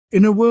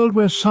In a world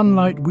where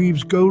sunlight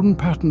weaves golden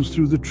patterns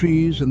through the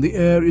trees and the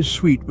air is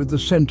sweet with the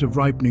scent of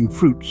ripening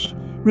fruits,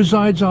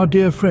 resides our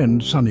dear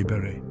friend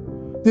Sunnyberry.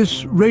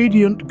 This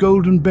radiant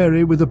golden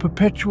berry with a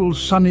perpetual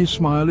sunny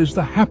smile is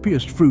the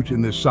happiest fruit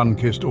in this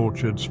sun-kissed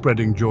orchard,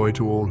 spreading joy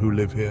to all who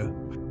live here.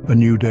 A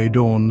new day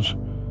dawns,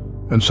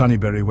 and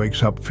Sunnyberry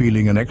wakes up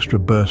feeling an extra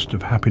burst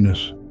of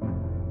happiness.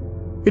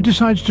 It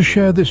decides to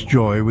share this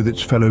joy with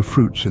its fellow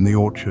fruits in the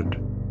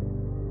orchard.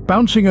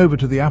 Bouncing over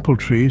to the apple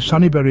tree,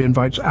 Sunnyberry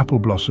invites Apple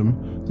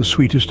Blossom, the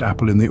sweetest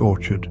apple in the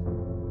orchard,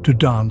 to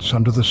dance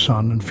under the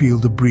sun and feel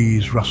the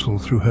breeze rustle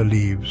through her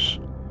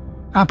leaves.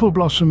 Apple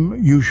Blossom,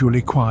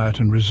 usually quiet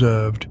and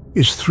reserved,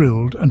 is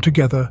thrilled, and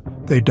together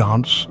they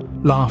dance,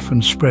 laugh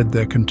and spread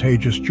their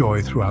contagious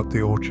joy throughout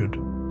the orchard.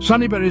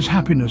 Sunnyberry's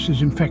happiness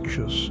is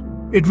infectious.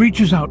 It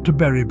reaches out to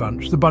Berry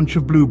Bunch, the bunch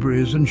of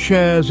blueberries, and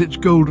shares its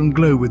golden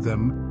glow with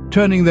them,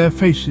 turning their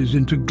faces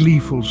into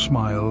gleeful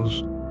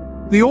smiles.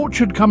 The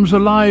orchard comes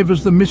alive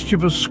as the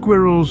mischievous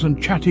squirrels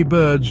and chatty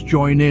birds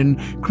join in,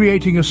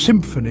 creating a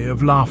symphony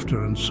of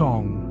laughter and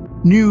song.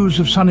 News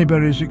of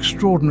Sunnyberry's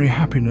extraordinary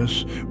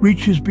happiness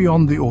reaches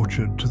beyond the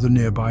orchard to the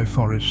nearby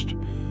forest.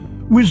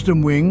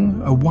 Wisdom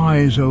Wing, a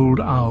wise old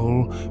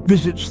owl,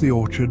 visits the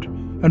orchard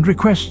and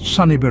requests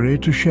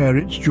Sunnyberry to share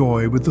its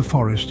joy with the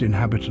forest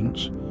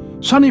inhabitants.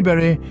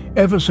 Sunnyberry,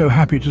 ever so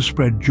happy to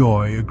spread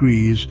joy,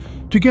 agrees.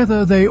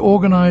 Together they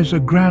organize a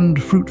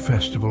grand fruit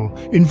festival,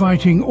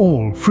 inviting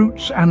all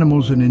fruits,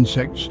 animals and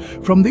insects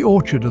from the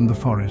orchard and the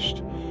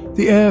forest.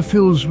 The air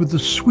fills with the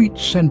sweet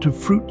scent of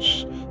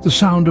fruits, the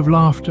sound of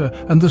laughter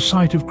and the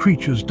sight of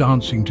creatures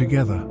dancing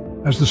together.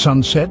 As the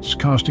sun sets,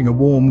 casting a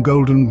warm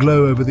golden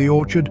glow over the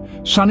orchard,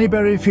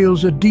 Sunnyberry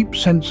feels a deep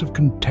sense of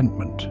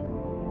contentment.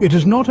 It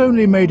has not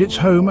only made its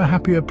home a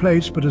happier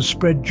place, but has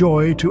spread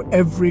joy to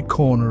every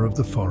corner of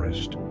the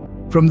forest.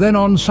 From then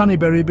on,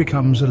 Sunnyberry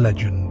becomes a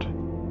legend,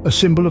 a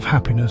symbol of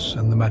happiness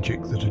and the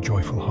magic that a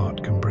joyful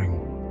heart can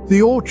bring.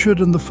 The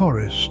orchard and the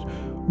forest,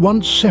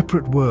 once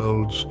separate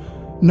worlds,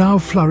 now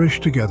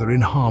flourish together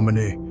in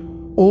harmony,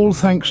 all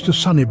thanks to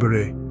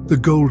Sunnyberry, the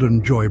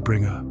golden joy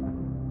bringer.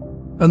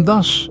 And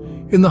thus,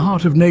 in the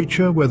heart of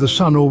nature, where the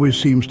sun always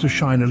seems to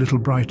shine a little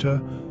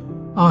brighter,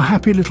 our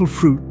happy little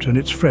fruit and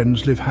its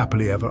friends live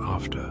happily ever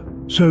after.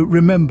 So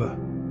remember,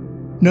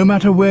 no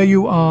matter where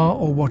you are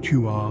or what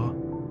you are,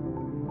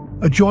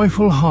 a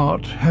joyful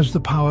heart has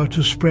the power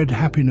to spread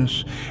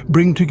happiness,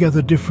 bring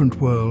together different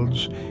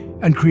worlds,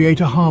 and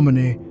create a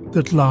harmony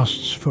that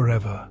lasts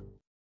forever.